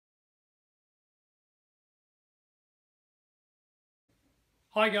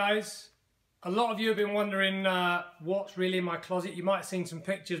Hi guys, a lot of you have been wondering what's really in my closet. You might have seen some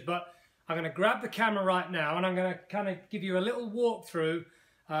pictures, but I'm going to grab the camera right now and I'm going to kind of give you a little walkthrough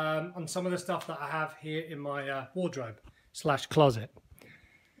on some of the stuff that I have here in my wardrobe / closet.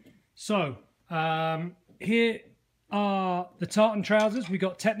 So here are the tartan trousers. We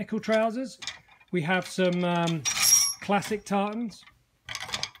got technical trousers. We have some classic tartans.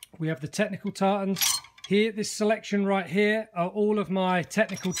 We have the technical tartans. Here, this selection right here are all of my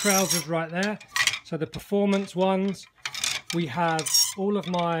technical trousers right there. So the performance ones. We have all of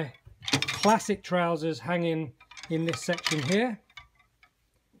my classic trousers hanging in this section here.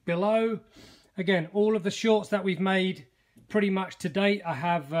 Below, again, all of the shorts that we've made pretty much to date. I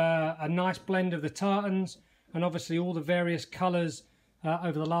have a nice blend of the tartans and obviously all the various colours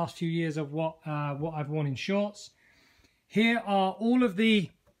over the last few years of what I've worn in shorts. Here are all of the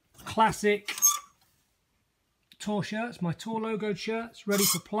classic tour shirts, my tour logoed shirts, ready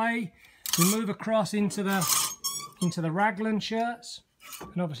for play. We move across into the raglan shirts,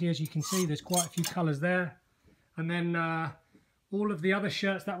 and obviously, as you can see, there's quite a few colours there. And then all of the other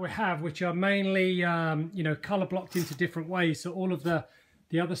shirts that we have, which are mainly you know, colour blocked into different ways. So all of the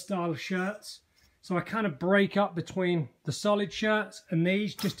other style shirts. So I kind of break up between the solid shirts and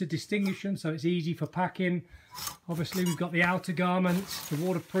these just to distinguish them, so it's easy for packing. Obviously, we've got the outer garments, the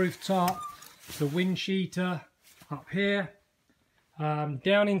waterproof top, the wind cheater up here,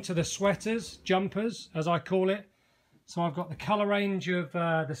 down into the sweaters, jumpers as I call it. So I've got the colour range of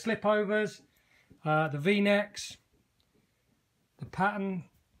the slipovers, the v-necks, the pattern,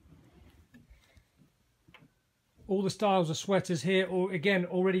 all the styles of sweaters here, or again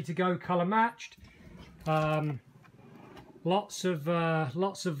all ready to go, colour matched. Lots of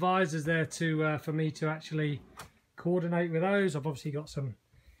visors there to for me to actually coordinate with those. I've obviously got some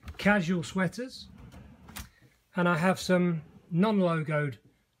casual sweaters. And I have some non-logoed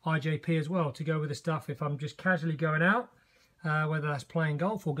IJP as well to go with the stuff if I'm just casually going out, whether that's playing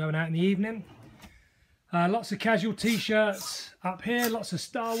golf or going out in the evening. Lots of casual t-shirts up here, lots of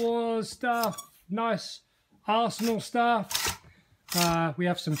Star Wars stuff, nice Arsenal stuff. We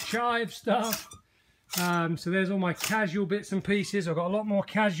have some Chive stuff. So there's all my casual bits and pieces. I've got a lot more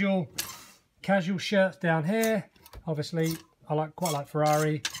casual shirts down here. Obviously, I quite like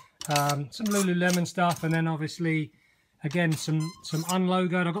Ferrari. Some Lululemon stuff, and then obviously again some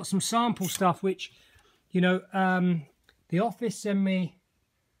unlogoed. I've got some sample stuff which, you know, the office send me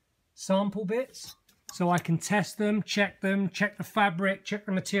sample bits so I can test them, check the fabric, check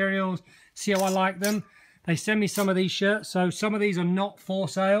the materials, see how I like them. They send me some of these shirts, so some of these are not for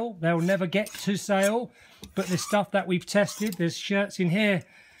sale. They'll never get to sale, but there's stuff that we've tested. There's shirts in here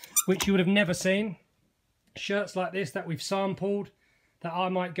which you would have never seen. Shirts like this that we've sampled, that I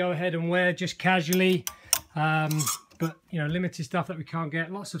might go ahead and wear just casually, but you know, limited stuff that we can't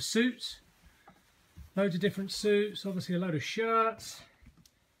get. Lots of suits, loads of different suits, obviously a load of shirts,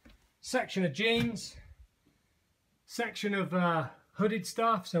 section of jeans, section of hooded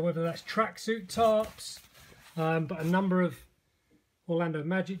stuff, so whether that's tracksuit tops, but a number of Orlando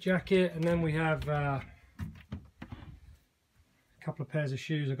Magic jacket, and then we have a couple of pairs of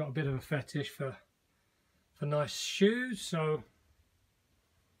shoes. I've got a bit of a fetish for nice shoes, so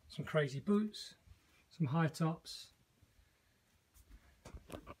some crazy boots, some high tops.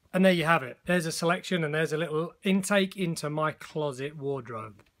 And there you have it. There's a selection and there's a little intake into my closet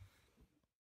wardrobe.